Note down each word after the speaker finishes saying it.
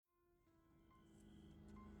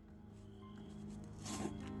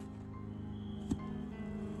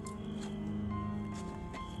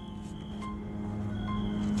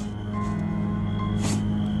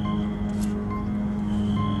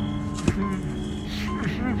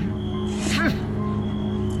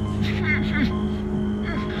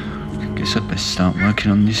guess I'd best start working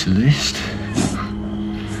on this list.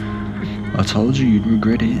 I told you you'd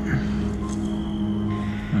regret it.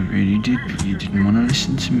 I really did, but you didn't want to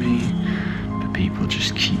listen to me. But people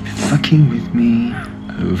just keep fucking with me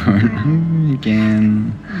over and over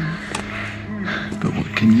again. But what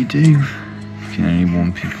can you do? You can only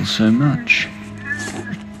warn people so much.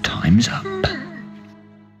 Time's up.